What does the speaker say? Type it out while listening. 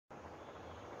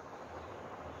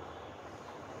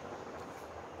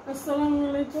Assalamu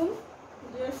alaikum,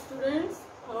 dear students.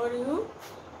 How are you?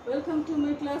 Welcome to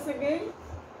my class again.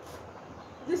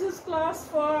 This is class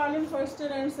for Alim first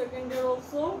year and second year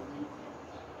also.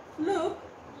 Look,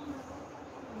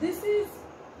 this is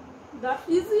the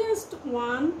easiest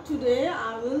one today.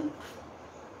 I will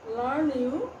learn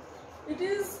you. It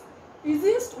is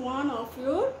easiest one of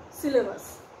your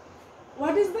syllabus.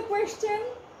 What is the question?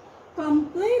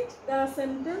 Complete the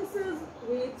sentences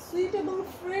with suitable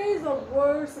phrase or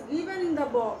words given in the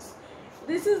box.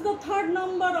 This is the third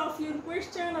number of your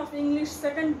question of English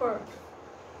second part.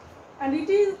 And it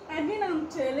is, again I am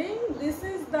telling, this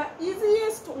is the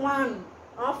easiest one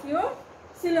of your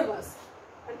syllabus.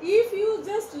 And if you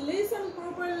just listen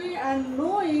properly and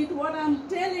know it, what I am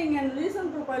telling, and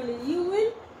listen properly, you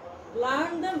will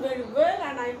learn them very well,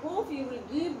 and I hope you will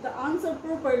give the answer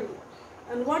properly.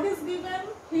 And what is given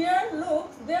here? Look,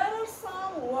 there are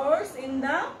some words in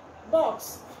the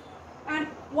box. And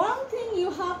one thing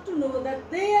you have to know, that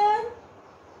they are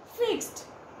fixed.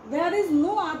 There is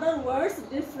no other words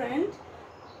different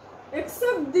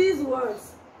except these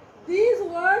words. These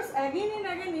words again and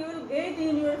again you will get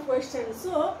in your question.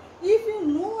 So if you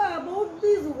know about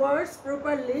these words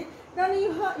properly, then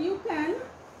you can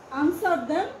answer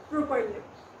them properly.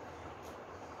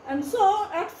 And so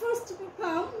at first to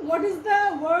come, what is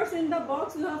the words in the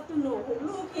box you have to know.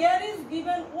 Look, here is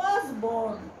given was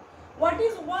born. What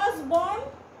is was born?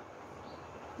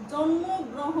 জন্ম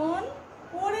গ্রহণ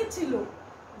করেছিল.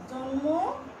 জন্ম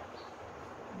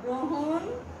গ্রহণ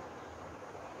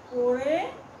করেছিল.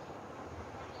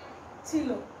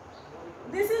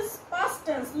 This is past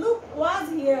tense. Look, was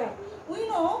here. We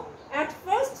know at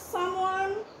first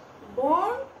someone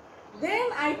born, then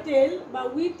I tell, but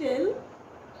we tell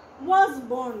was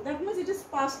born. That means it is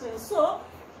past tense. So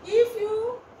if you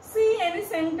see any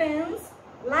sentence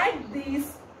like this,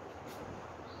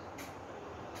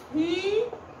 he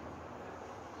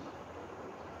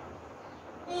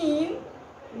in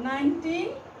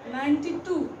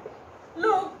 1992.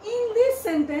 Look, in this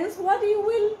sentence what you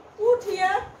will put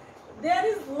here, there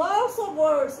is lots of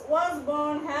words: was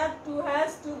born, had to,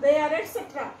 has to, there, etc.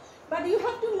 But you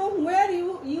have to know where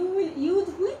you will use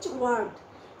which word.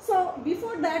 So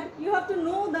before that you have to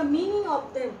know the meaning of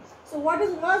them. So what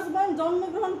is was born?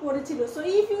 জন্মগ্রহণ করেছিল. So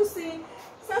if you see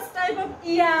such type of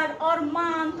year or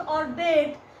month or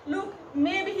date, look,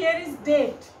 maybe here is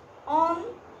date on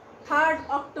 3rd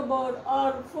October or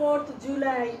 4th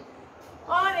July,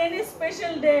 or any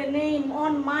special day name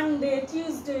on Monday,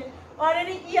 Tuesday, or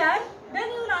any year, then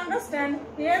you will understand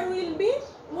here will be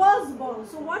was born.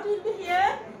 So what will be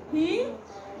here? He,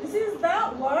 this is the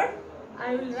word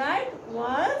I will write,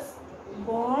 was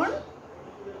born.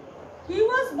 He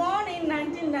was born in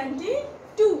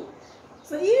 1992.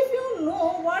 So if you know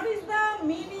what is the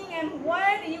meaning and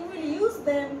where you will use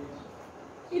them,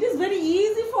 it is very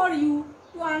easy for you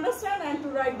to understand and to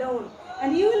write down. And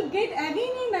you will get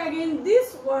again and again these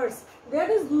words. There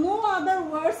is no other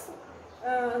words,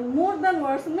 more than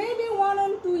words. Maybe 1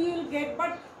 or 2 you will get,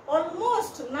 but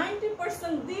almost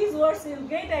 90% these words you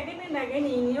will get again and again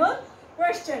in your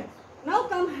question. Now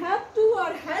come have to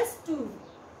or has to.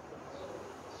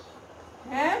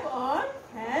 Have or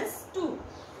has to.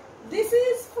 This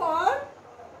is for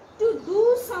to do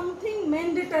something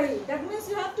mandatory. That means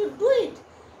you have to do it.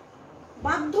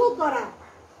 বাধ্য করা.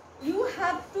 You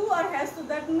have to or has to.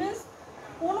 That means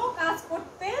কোনো কাজ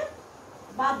করতে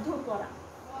বাধ্য করা.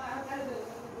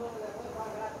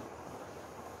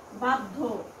 বাধ্য.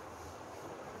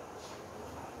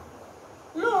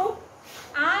 Look,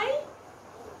 I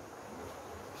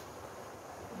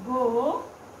go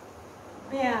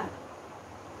there.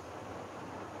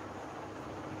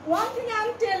 One thing I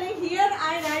am telling here,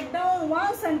 I write down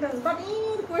one sentence, but in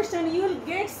your question you will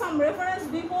get some reference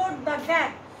before the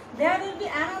gap. There will be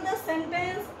another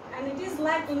sentence and it is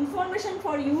like information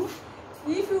for you.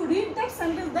 If you read that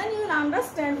sentence, then you will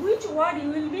understand which word you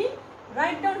will be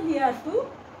write down here to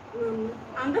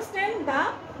understand the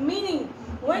meaning.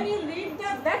 When you read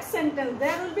that sentence,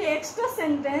 there will be extra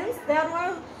sentence.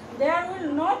 There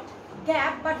will not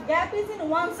gap, but gap is in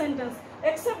one sentence.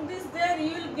 Except this, there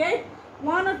you will get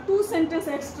 1 or 2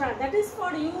 sentences extra. That is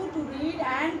for you to read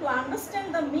and to understand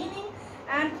the meaning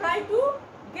and try to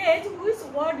gauge which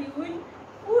word you will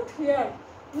put here.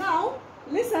 Now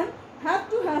listen, have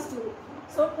to, has to.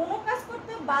 So কোনো কাজ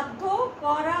করতে বাধ্য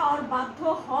করা or বাধ্য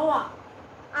হওয়া.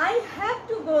 I have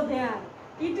to go there.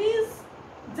 It is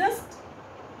just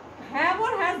have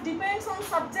or has depends on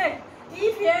subject.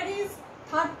 If here is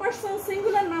 3rd person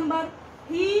singular number,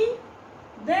 he,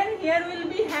 then here will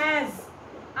be has.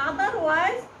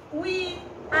 Otherwise we,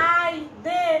 I,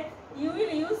 they, you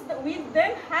will use the with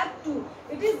them have to.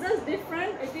 It it is just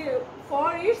different. It is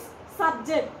for its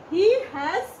subject. He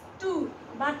has to,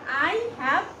 but I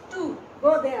have to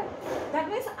go there. That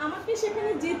means আমাকে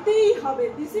সেখানে যেতেই হবে.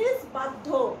 This is বাধ্য,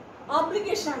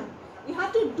 obligation. You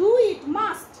have to do it.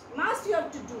 Must you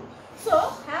have to do. So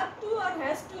have to or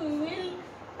has to, you will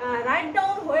write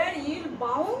down where you are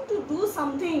bound to do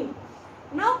something.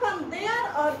 Now come there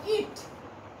or it.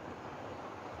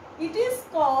 It is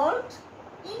called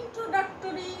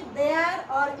introductory there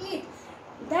or it.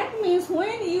 That means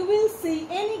when you will see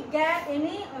any gap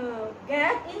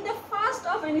in the first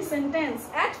of any sentence,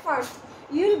 at first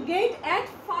you will get at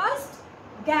first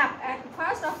gap at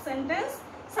first of sentence.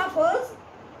 Suppose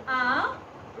a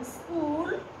school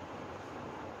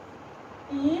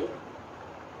in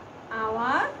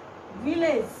our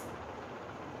village.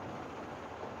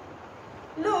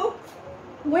 Look,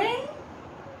 when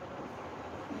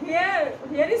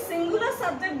here is singular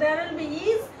subject, there will be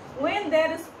is. When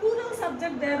there is plural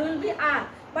subject, there will be are.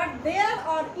 But there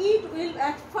or it will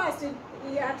at first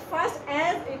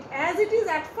as it is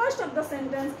at first of the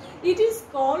sentence, it is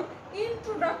called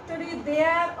introductory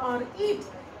there or it.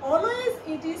 Always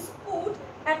it is put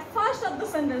at first of the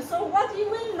sentence. So what you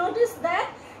will notice that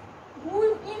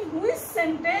in which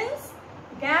sentence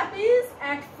gap is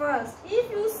at first. If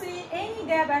you see any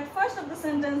gap at first of the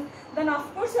sentence, then of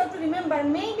course you have to remember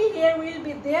maybe here will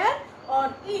be there or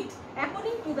it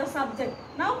according to the subject.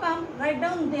 Now come, write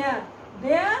down there.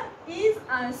 There is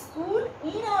a school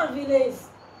in our village.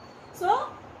 So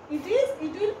it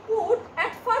will put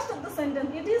at first of the sentence.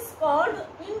 It is called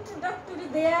introductory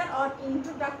there or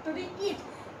introductory it.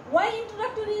 Why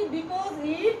introductory? Because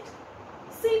it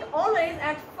sit always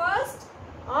at first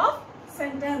of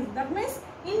sentence. That means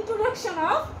introduction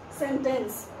of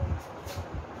sentence.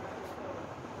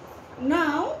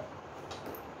 Now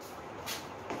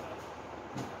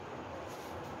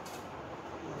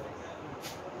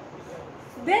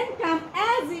then come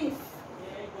as if.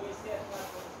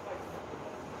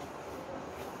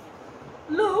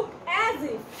 Look, as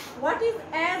if. What is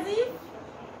as if?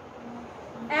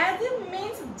 As if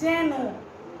means jeno.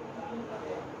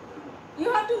 You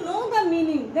have to know the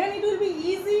meaning, then it will be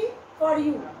easy for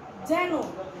you. Jeno.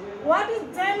 What is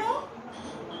jeno?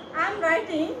 I am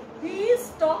writing, he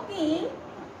is talking.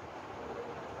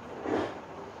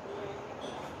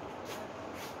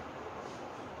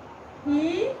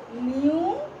 He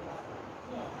knew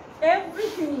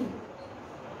everything.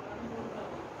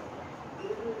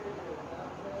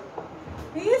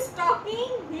 He is talking,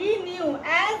 he knew,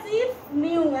 as if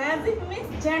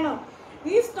means jeno.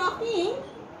 He is talking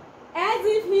as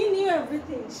if he knew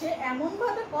everything. সে এমন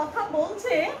ভাবে কথা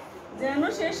বলছে যেন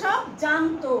সে সব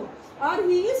জানতো. Or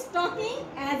he is talking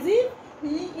as if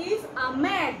he is a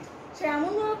mad. সে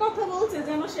এমন ভাবে কথা বলছে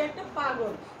যেন সে একটা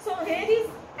পাগল. So here is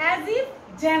as if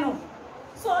jeno.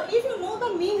 So if you know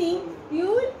the meaning, you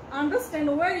will understand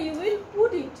where you will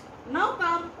put it. Now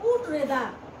come would rather.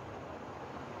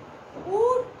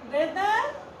 Would rather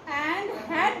and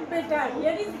had better.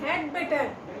 Here is had better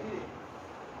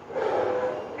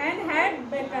and had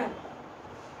better.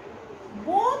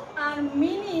 Both are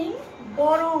meaning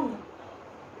borong.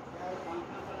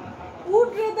 Would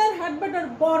rather, had better,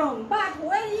 borong. But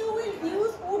where you will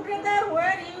use would rather,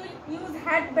 where you will use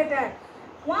had better.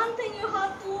 One thing you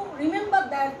have to remember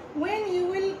that when you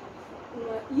will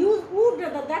use would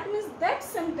rather, that means that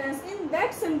sentence, in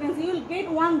that sentence you will get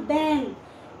one then.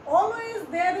 Always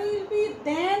there will be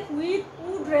then with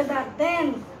would rather, then.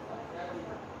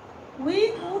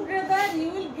 With would rather you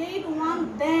will get one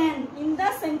then in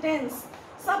the sentence.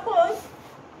 Suppose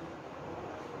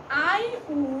I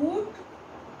would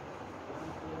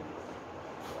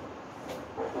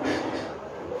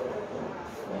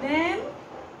then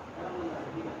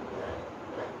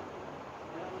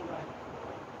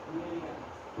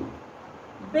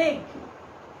beg.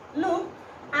 Look,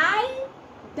 I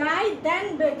die then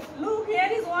beg. Look, here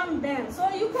is one then. So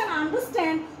you can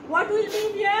understand what will be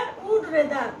here would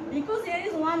rather, because here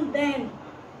is one then.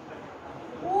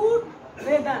 Would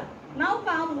rather. Now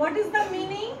come, what is the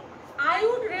meaning? I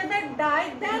would rather die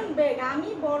than beg.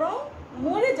 আমি বরং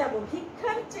মরে যাব.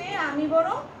 ভিক্ষার চেয়ে আমি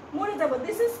বরং মরে যাব.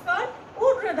 This is called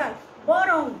would rather,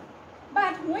 বরং.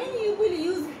 But when you will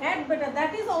use had better,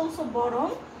 that is also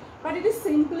borong, but it is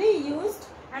simply used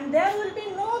and there will be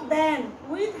no then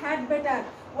with had better.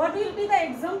 What will be the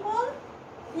example?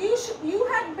 You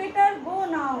had better go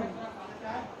now.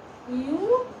 You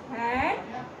had,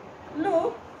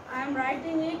 look, I am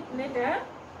writing it later.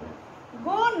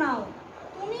 Go now.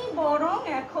 তুমি বরং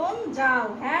এখন যাও.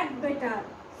 Had better.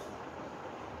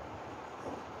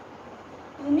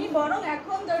 তুমি বরং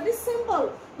এখন যাও. It is simple.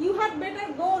 You had better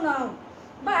go now.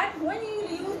 But when you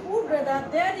use would brother,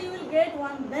 there you will get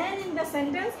one then in the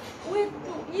sentence.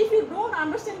 If you don't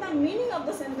understand the meaning of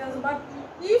the sentence, but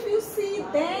if you see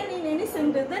then in any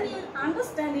sentence, then you will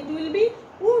understand it will be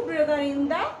who brother in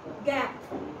the gap.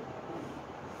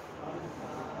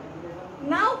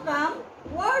 Now come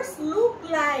words look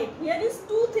like. Here is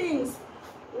two things.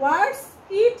 Words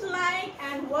it like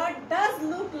and what does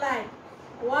look like.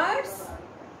 Words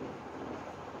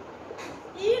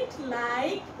it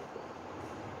like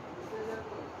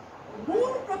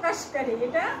গুণ প্রকাশ করে,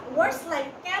 এটা words like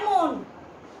কেমন,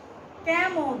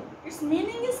 কেমন, its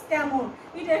meaning is কেমন,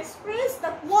 it express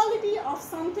the quality of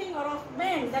something or of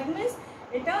man, that means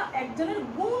এটা একজনের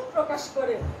গুণ প্রকাশ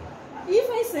করে. If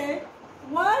I say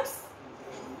words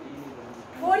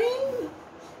Karim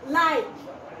like,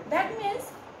 that means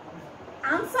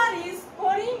answer is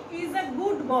Karim is a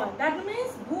good boy, that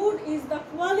means good is the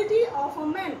quality of a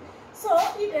man, so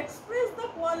it expresses the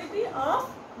quality of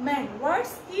man.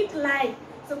 Words it like.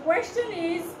 So question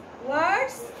is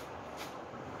words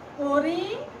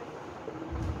Karim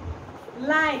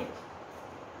like.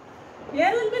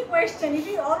 Here will be question. It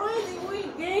is always you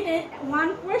will get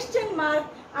one question mark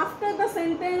after the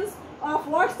sentence of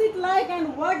what's it like and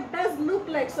what does look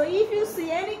like. So if you see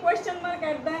any question mark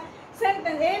at the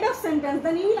sentence, end of sentence,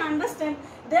 then you will understand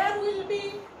there will be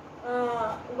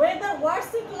whether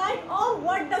what's it like or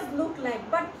what does look like.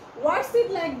 But what's it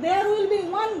like, there will be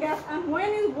one gap, and when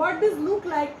is what does look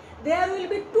like, there will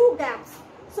be two gaps.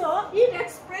 So it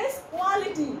expresses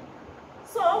quality.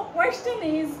 So question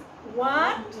is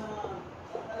what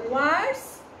words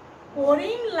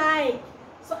Karim like.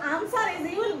 So answer is,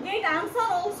 you will get answer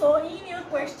also in your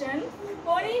question.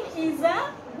 Karim is a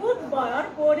good boy or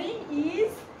Karim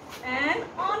is an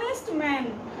honest man.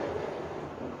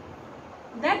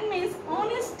 That means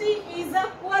honesty is a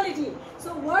quality. So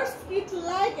words it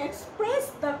like express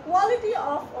the quality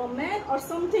of a man or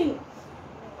something.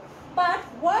 But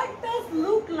what does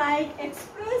look like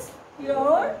express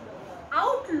your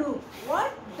outlook.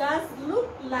 What does look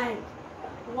like?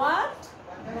 What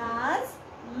does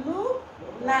look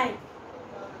like?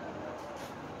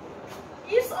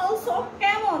 It's also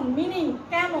camon, meaning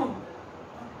camon,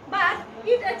 but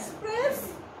it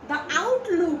expresses the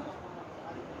outlook,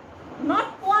 not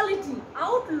quality.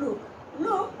 Outlook.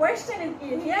 Look, question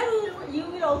is here. You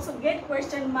will also get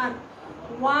question mark.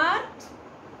 What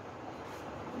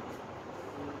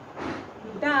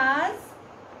does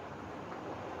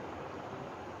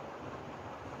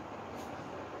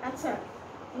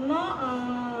no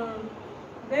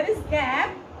there is gap.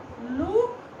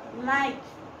 Look like.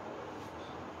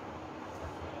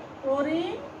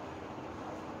 Karim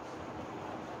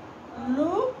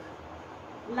look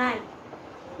like.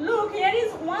 Look, here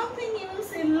is one thing you will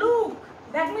say. Look,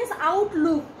 that means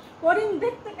outlook. Karim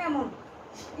dekhte kemon?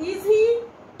 Is he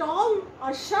tall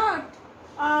or short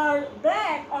or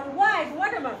black or white,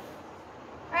 whatever?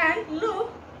 And look,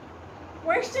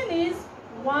 question is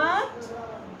what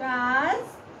does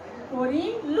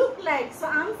Karim look like? So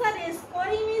answer is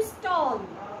Karim is tall.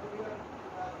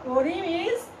 Karim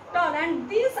is tall, and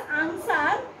this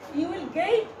answer you will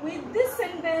get with this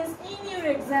sentence in your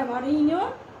exam or in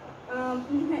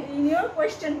your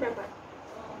question paper.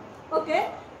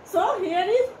 Okay, so here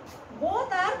is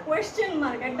both are question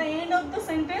mark at the end of the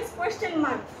sentence, question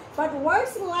mark. But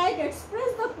words like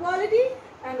express the quality,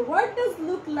 and what does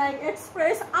look like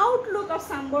express outlook of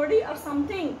somebody or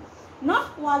something, not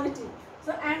quality.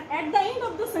 So and at the end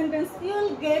of the sentence you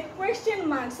will get question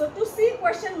mark. So to see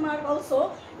question mark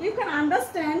also you can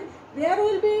understand there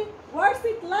will be what's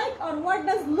it like or what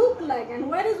does look like, and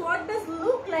where is what does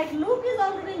look like. Look is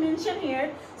already mentioned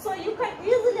here, so you can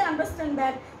easily understand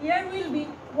that here will be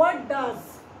what does.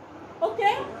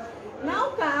 Okay, now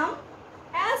come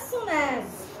as soon as.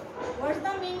 What's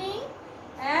the meaning?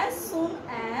 As soon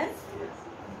as,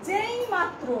 jei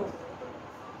matro.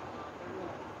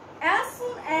 As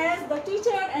soon as the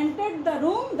teacher entered the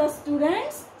room, the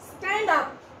students stand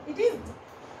up. It is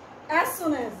as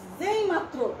soon as, jei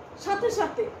matro, shate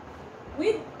shate.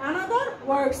 With another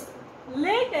words,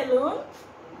 let alone,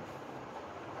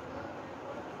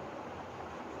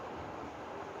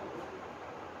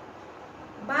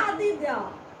 badi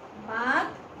dewa, bad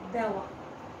dewa.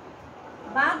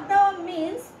 Bad dewa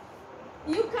means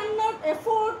you cannot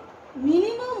afford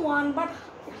minimum one, but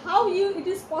how it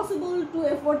is possible to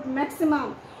afford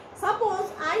maximum. Suppose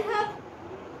I have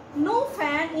no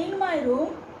fan in my room,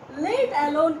 let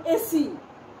alone AC.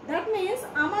 That means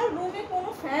আমার রুমে কোনো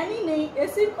ফ্যানই নেই,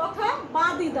 এসির কথা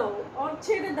বাদই দাও or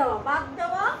ছেড়ে দেওয়া, বাদ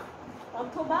দেওয়া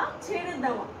অথবা ছেড়ে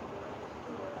দেওয়া.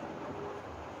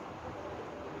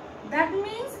 That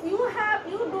means you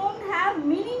don't have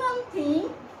minimum thing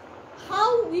how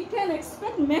we can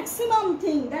maximum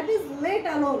thing, that is let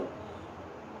alone.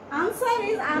 Answer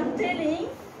is, I am telling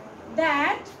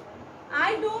that I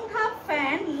don't have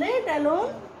fan, let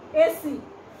alone AC.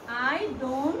 I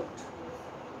don't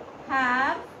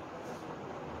have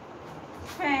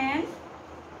fan,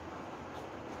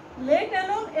 let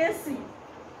alone AC.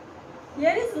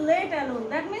 Here is let alone.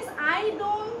 That means I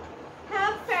don't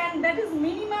have fan. That is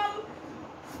minimum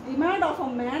demand of a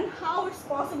man. How it's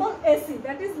possible? AC.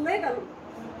 That is let alone.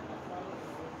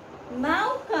 Now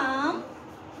come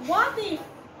what if.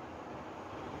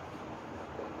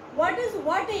 What is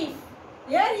what if?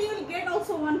 Here you will get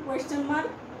also one question mark.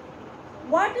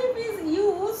 What if is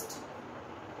used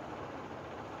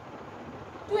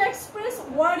to express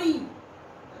worry.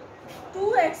 To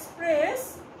express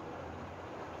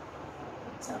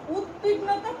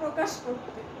উদ্বিগ্নতা প্রকাশ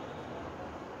করতে।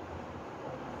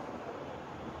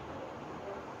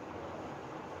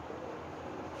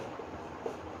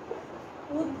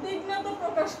 উদ্বিগ্নতা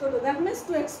প্রকাশ করতে। That means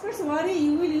to express worry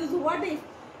you will use what if.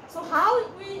 So how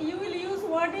you will use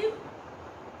what if?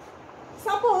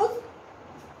 Suppose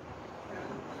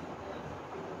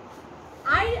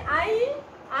I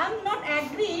am not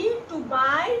agree to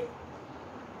buy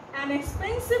an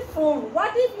expensive phone.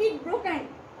 What if it broken?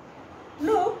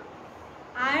 Look,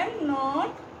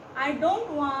 I don't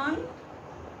want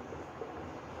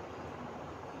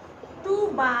to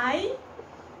buy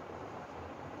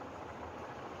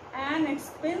an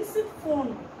expensive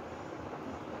phone.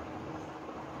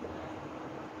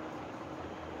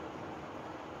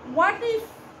 What if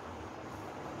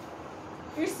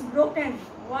it's broken?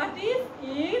 What if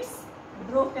it's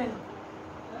broken?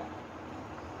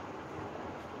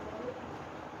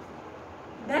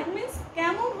 That means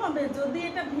কেমন হবে যদি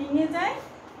এটা ভেঙে যায়?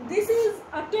 This is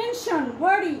attention,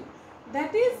 worry.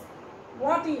 That is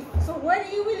what if. So where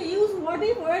you will use what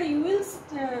if, where you will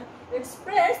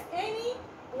express any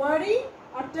worry,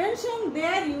 attention,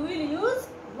 there you will use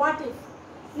what if.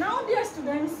 Now dear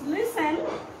students, listen.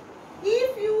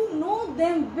 If you know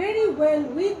them very well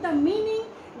with the meaning,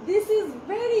 this is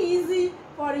very easy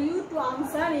for you to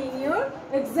answer in your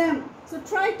exam. So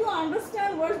try to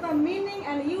understand what's the meaning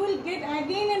and you will get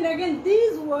again and again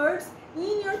these words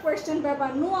in your question paper,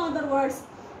 no other words.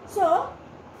 So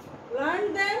learn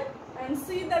them and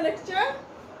see the lecture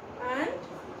and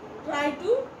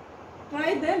try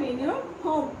them in your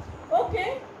home. Okay,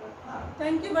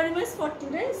 thank you very much for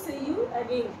today. See you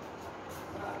again.